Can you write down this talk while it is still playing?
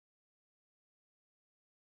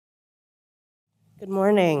Good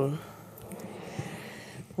morning.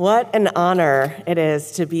 What an honor it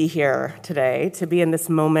is to be here today, to be in this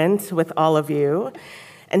moment with all of you,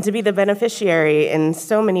 and to be the beneficiary in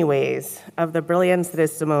so many ways of the brilliance that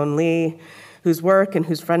is Simone Leigh, whose work and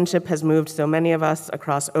whose friendship has moved so many of us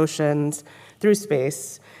across oceans, through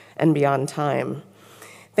space, and beyond time.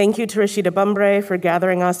 Thank you to Rashida Bumbre for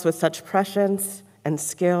gathering us with such prescience and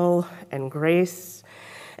skill and grace,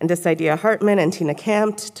 and to Saidia Hartman and Tina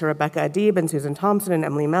Kampt, to Rebecca Adib and Susan Thompson and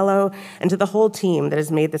Emily Mello, and to the whole team that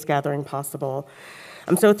has made this gathering possible.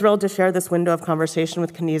 I'm so thrilled to share this window of conversation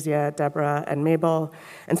with Kinesia, Deborah, and Mabel,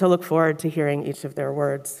 and so look forward to hearing each of their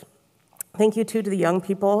words. Thank you, too, to the young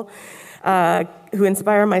people who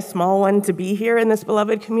inspire my small one to be here in this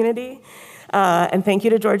beloved community. And thank you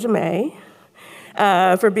to Georgia May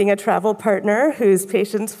for being a travel partner whose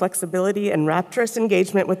patience, flexibility, and rapturous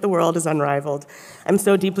engagement with the world is unrivaled. I'm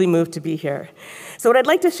so deeply moved to be here. So what I'd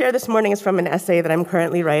like to share this morning is from an essay that I'm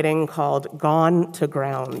currently writing called Gone to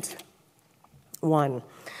Ground. 1.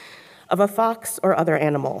 Of a fox or other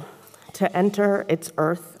animal, to enter its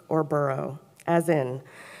earth or burrow, as in,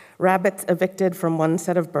 rabbits evicted from one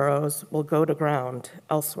set of burrows will go to ground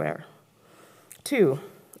elsewhere. 2.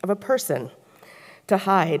 Of a person, to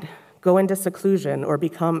hide, go into seclusion, or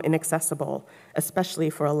become inaccessible, especially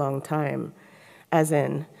for a long time, as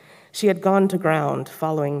in, she had gone to ground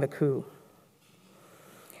following the coup.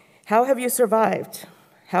 How have you survived?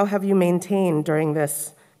 How have you maintained during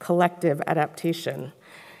this collective adaptation?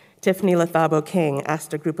 Tiffany Lethabo King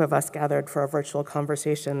asked a group of us gathered for a virtual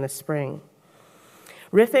conversation this spring.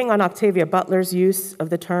 Riffing on Octavia Butler's use of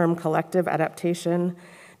the term collective adaptation,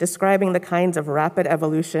 describing the kinds of rapid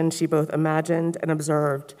evolution she both imagined and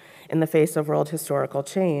observed in the face of world historical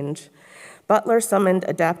change, Butler summoned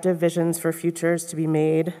adaptive visions for futures to be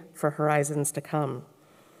made for horizons to come.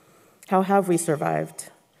 How have we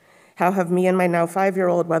survived? How have me and my now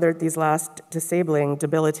 5-year-old weathered these last disabling,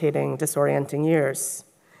 debilitating, disorienting years?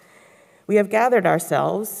 We have gathered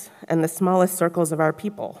ourselves and the smallest circles of our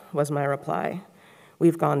people, was my reply.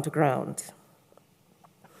 We've gone to ground.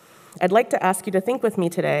 I'd like to ask you to think with me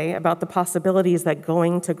today about the possibilities that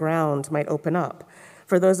going to ground might open up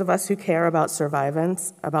for those of us who care about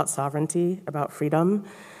survivance, about sovereignty, about freedom,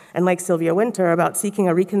 and like Sylvia Wynter, about seeking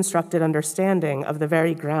a reconstructed understanding of the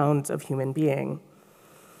very grounds of human being.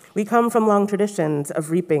 We come from long traditions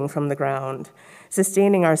of reaping from the ground,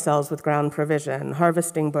 sustaining ourselves with ground provision,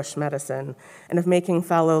 harvesting bush medicine, and of making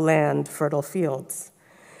fallow land fertile fields.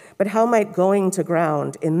 But how might going to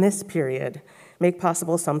ground in this period make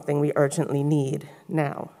possible something we urgently need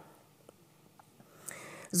now?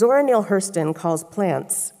 Zora Neale Hurston calls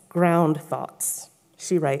plants ground thoughts.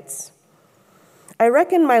 She writes, I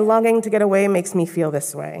reckon my longing to get away makes me feel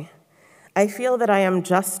this way. I feel that I am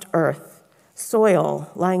just earth, soil,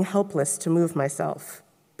 lying helpless to move myself,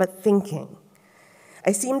 but thinking.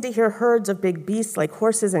 I seem to hear herds of big beasts like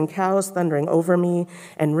horses and cows thundering over me,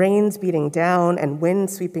 and rains beating down, and wind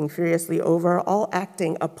sweeping furiously over, all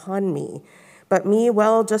acting upon me, but me,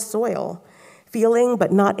 well, just soil, feeling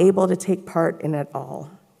but not able to take part in it all.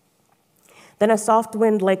 Then a soft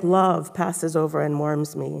wind like love passes over and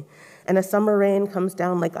warms me, and a summer rain comes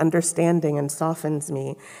down like understanding and softens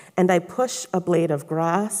me, and I push a blade of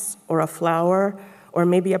grass or a flower or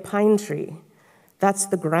maybe a pine tree. That's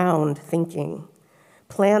the ground thinking.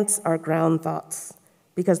 Plants are ground thoughts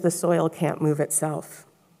because the soil can't move itself.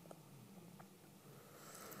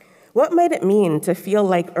 What might it mean to feel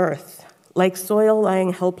like earth, like soil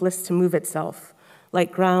lying helpless to move itself,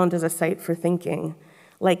 like ground as a site for thinking,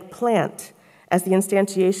 like plant as the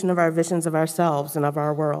instantiation of our visions of ourselves and of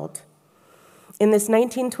our world? In this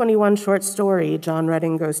 1921 short story, John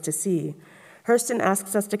Redding Goes to Sea, Hurston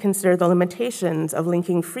asks us to consider the limitations of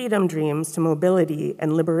linking freedom dreams to mobility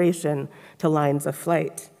and liberation to lines of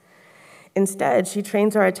flight. Instead, she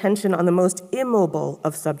trains our attention on the most immobile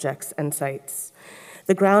of subjects and sites,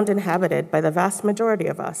 the ground inhabited by the vast majority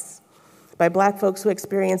of us, by Black folks who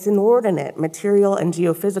experience inordinate material and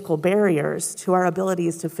geophysical barriers to our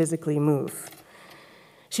abilities to physically move.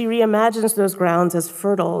 She reimagines those grounds as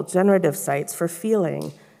fertile, generative sites for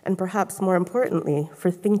feeling, and perhaps more importantly, for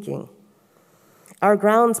thinking. Our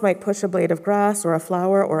grounds might push a blade of grass or a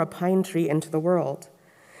flower or a pine tree into the world.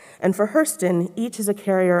 And for Hurston, each is a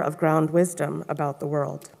carrier of ground wisdom about the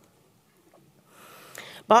world.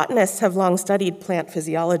 Botanists have long studied plant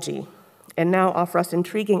physiology and now offer us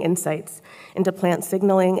intriguing insights into plant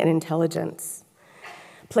signaling and intelligence.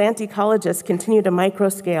 Plant ecologists continue to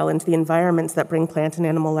microscale into the environments that bring plant and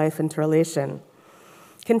animal life into relation.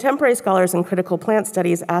 Contemporary scholars in critical plant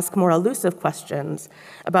studies ask more elusive questions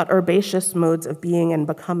about herbaceous modes of being and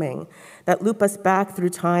becoming that loop us back through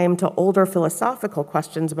time to older philosophical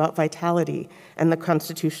questions about vitality and the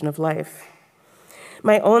constitution of life.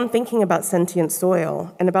 My own thinking about sentient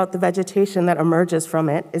soil and about the vegetation that emerges from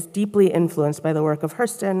it is deeply influenced by the work of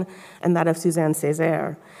Hurston and that of Suzanne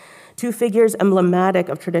Césaire, two figures emblematic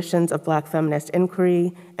of traditions of Black feminist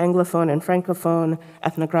inquiry, Anglophone and Francophone,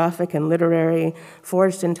 ethnographic and literary,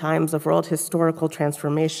 forged in times of world historical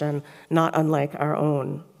transformation, not unlike our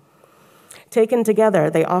own. Taken together,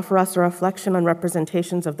 they offer us a reflection on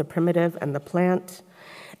representations of the primitive and the plant,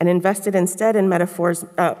 and invested instead in metaphors,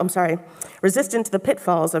 resistant to the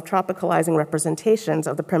pitfalls of tropicalizing representations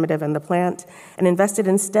of the primitive and the plant, and invested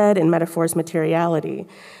instead in metaphor's materiality,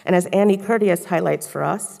 and as Annie Curtius highlights for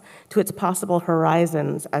us, to its possible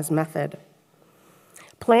horizons as method.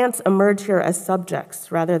 Plants emerge here as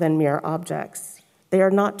subjects rather than mere objects. They are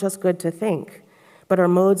not just good to think, but are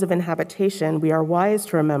modes of inhabitation we are wise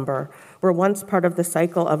to remember were once part of the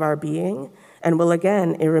cycle of our being and will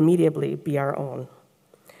again irremediably be our own.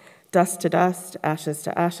 Dust to dust, ashes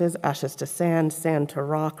to ashes, ashes to sand, sand to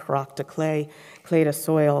rock, rock to clay, clay to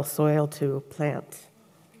soil, soil to plant.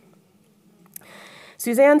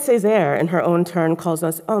 Suzanne Césaire, in her own turn, calls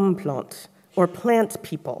us homme plante, or plant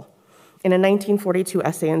people. In a 1942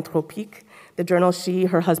 essay in Tropique, the journal she,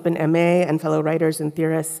 her husband Aimé, and fellow writers and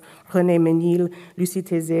theorists René Ménil, Lucie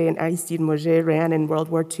Thésée, and Aristide Mauger ran in World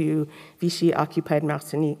War II, Vichy-occupied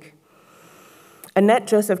Martinique. Annette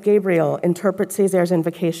Joseph Gabriel interprets Césaire's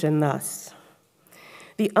invocation thus: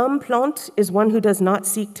 "The homme plante is one who does not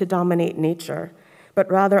seek to dominate nature,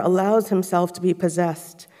 but rather allows himself to be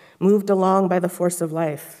possessed, moved along by the force of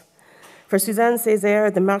life. For Suzanne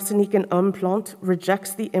Césaire, the Martinican homme plante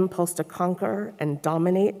rejects the impulse to conquer and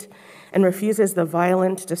dominate and refuses the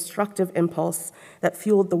violent, destructive impulse that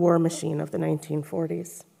fueled the war machine of the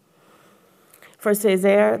 1940s. For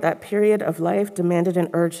Césaire, that period of life demanded an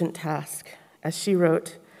urgent task. As she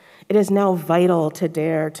wrote, "It is now vital to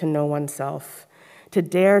dare to know oneself, to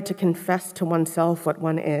dare to confess to oneself what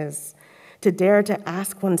one is, to dare to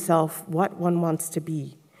ask oneself what one wants to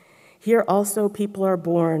be. Here also people are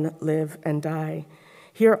born, live, and die.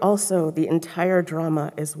 Here also the entire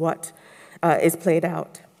drama is what is played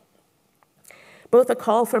out." Both a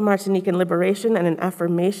call for Martinican liberation and an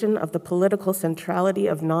affirmation of the political centrality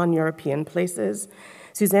of non-European places,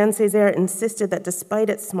 Suzanne Césaire insisted that despite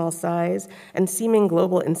its small size and seeming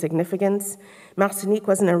global insignificance, Martinique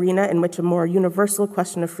was an arena in which a more universal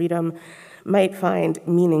question of freedom might find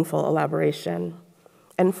meaningful elaboration.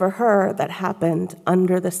 And for her, that happened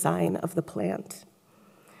under the sign of the plant.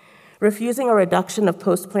 Refusing a reduction of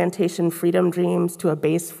post-plantation freedom dreams to a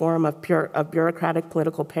base form of bureaucratic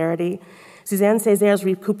political parody, Suzanne Césaire's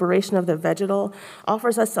recuperation of the vegetal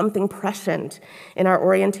offers us something prescient in our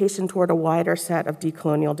orientation toward a wider set of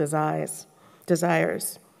decolonial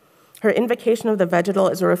desires. Her invocation of the vegetal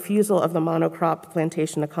is a refusal of the monocrop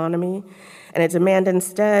plantation economy and a demand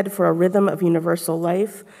instead for a rhythm of universal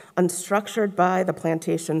life unstructured by the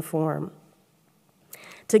plantation form.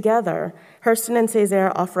 Together, Hurston and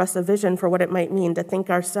Césaire offer us a vision for what it might mean to think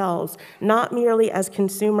ourselves not merely as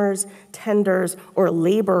consumers, tenders, or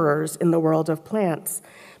laborers in the world of plants,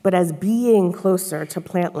 but as being closer to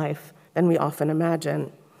plant life than we often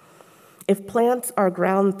imagine. If plants are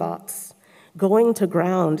ground thoughts, going to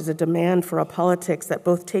ground is a demand for a politics that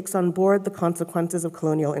both takes on board the consequences of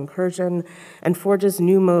colonial incursion and forges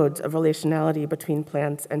new modes of relationality between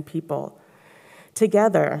plants and people.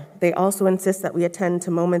 Together, they also insist that we attend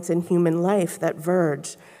to moments in human life that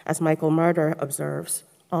verge, as Michael Marder observes,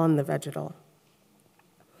 on the vegetal.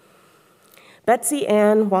 Betsy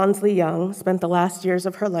Ann Wansley Young spent the last years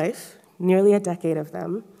of her life, nearly a decade of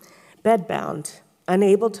them, bedbound,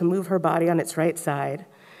 unable to move her body on its right side,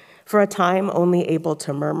 for a time only able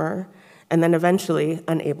to murmur, and then eventually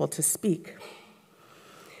unable to speak.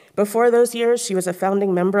 Before those years, she was a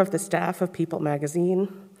founding member of the staff of People magazine,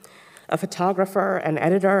 a photographer and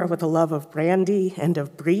editor with a love of brandy and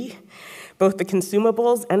of brie, both the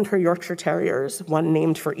consumables and her Yorkshire Terriers, one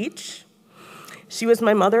named for each. She was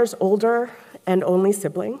my mother's older and only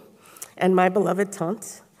sibling, and my beloved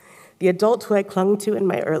tante, the adult who I clung to in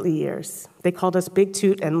my early years. They called us Big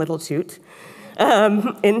Toot and Little Toot.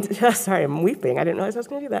 Sorry, I'm weeping. I didn't realize I was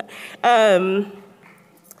going to do that.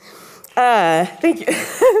 Thank you.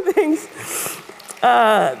 Thanks.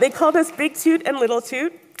 They called us Big Toot and Little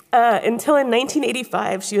Toot. Until in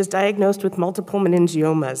 1985, she was diagnosed with multiple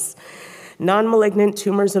meningiomas, non-malignant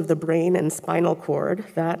tumors of the brain and spinal cord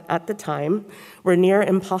that, at the time, were near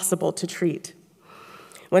impossible to treat.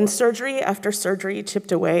 When surgery after surgery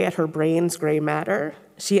chipped away at her brain's gray matter,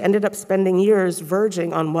 She ended up spending years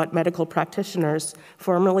verging on what medical practitioners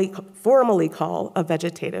formally call a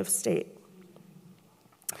vegetative state.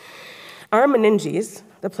 Our meninges,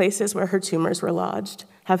 the places where her tumors were lodged,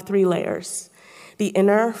 have 3 layers: the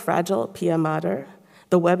inner, fragile pia mater,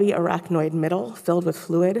 the webby arachnoid middle filled with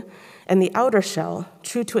fluid, and the outer shell,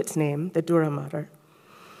 true to its name, the dura mater.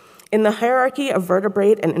 In the hierarchy of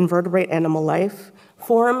vertebrate and invertebrate animal life,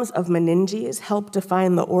 forms of meninges help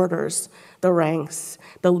define the orders, the ranks,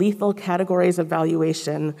 the lethal categories of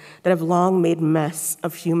valuation that have long made mess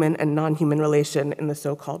of human and non-human relation in the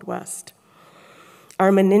so-called West. Our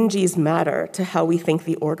meninges matter to how we think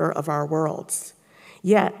the order of our worlds.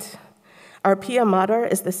 Yet, our pia mater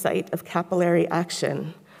is the site of capillary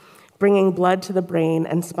action, bringing blood to the brain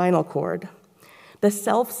and spinal cord. The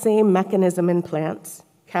self-same mechanism in plants,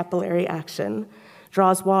 capillary action,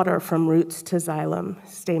 draws water from roots to xylem,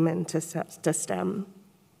 stamen to stem.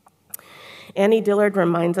 Annie Dillard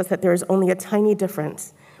reminds us that there is only a tiny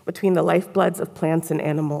difference between the lifebloods of plants and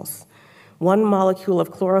animals. 1 molecule of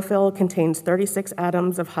chlorophyll contains 36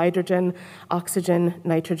 atoms of hydrogen, oxygen,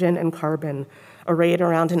 nitrogen, and carbon, arrayed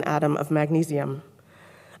around an atom of magnesium.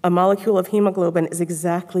 A molecule of hemoglobin is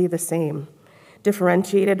exactly the same,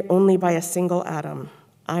 differentiated only by a single atom,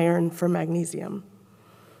 iron for magnesium.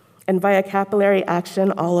 And via capillary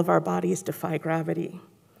action, all of our bodies defy gravity.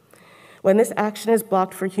 When this action is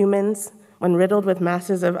blocked for humans, when riddled with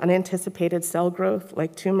masses of unanticipated cell growth,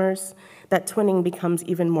 like tumors, that twinning becomes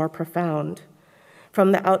even more profound.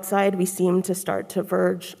 From the outside, we seem to start to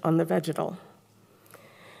verge on the vegetal.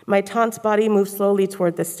 My tante's body moved slowly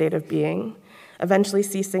toward this state of being, eventually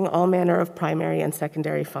ceasing all manner of primary and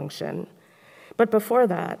secondary function. But before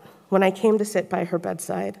that, when I came to sit by her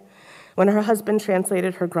bedside, when her husband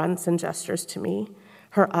translated her grunts and gestures to me,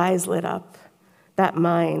 her eyes lit up. That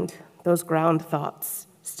mind, those ground thoughts,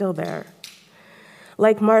 still there.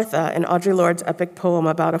 Like Martha in Audre Lorde's epic poem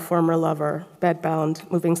about a former lover,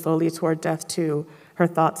 bedbound, moving slowly toward death too, her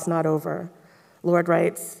thoughts not over. Lorde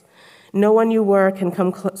writes, "No one you were can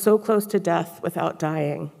come so close to death without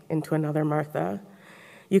dying," into another Martha.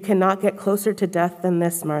 "You cannot get closer to death than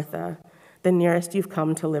this, Martha, the nearest you've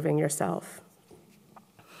come to living yourself."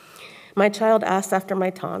 My child asked after my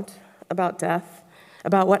tante, about death,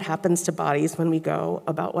 about what happens to bodies when we go,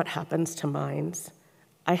 about what happens to minds.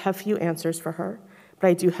 I have few answers for her, but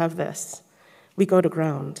I do have this. We go to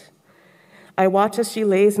ground. I watch as she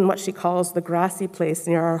lays in what she calls the grassy place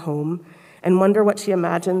near our home and wonder what she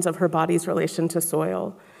imagines of her body's relation to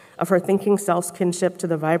soil, of her thinking self's kinship to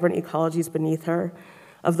the vibrant ecologies beneath her,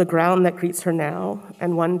 of the ground that greets her now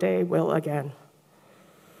and one day will again.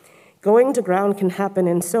 Going to ground can happen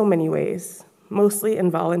in so many ways, mostly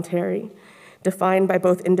involuntary, defined by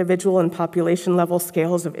both individual and population level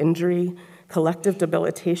scales of injury, collective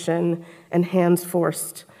debilitation, and hands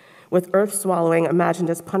forced, with earth swallowing imagined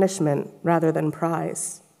as punishment rather than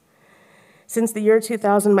prize. Since the year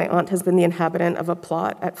 2000, my aunt has been the inhabitant of a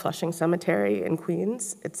plot at Flushing Cemetery in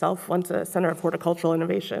Queens, itself once a center of horticultural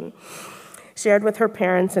innovation, shared with her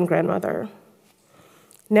parents and grandmother.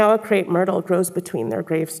 Now a crepe myrtle grows between their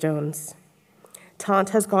gravestones.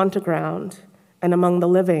 Tante has gone to ground, and among the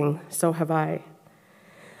living, so have I.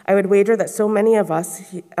 I would wager that so many of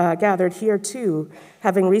us gathered here too,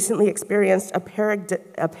 having recently experienced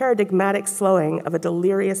a paradigmatic slowing of a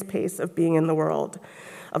delirious pace of being in the world,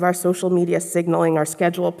 of our social media signaling, our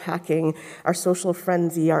schedule packing, our social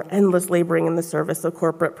frenzy, our endless laboring in the service of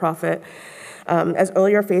corporate profit, as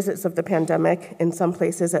earlier phases of the pandemic, in some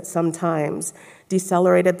places at some times,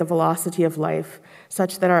 decelerated the velocity of life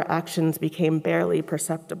such that our actions became barely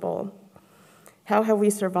perceptible. How have we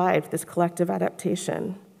survived this collective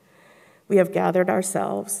adaptation? We have gathered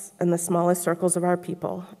ourselves in the smallest circles of our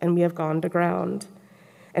people, and we have gone to ground.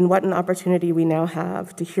 And what an opportunity we now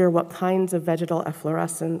have to hear what kinds of vegetal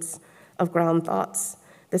efflorescence of ground thoughts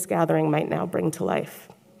this gathering might now bring to life.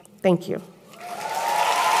 Thank you.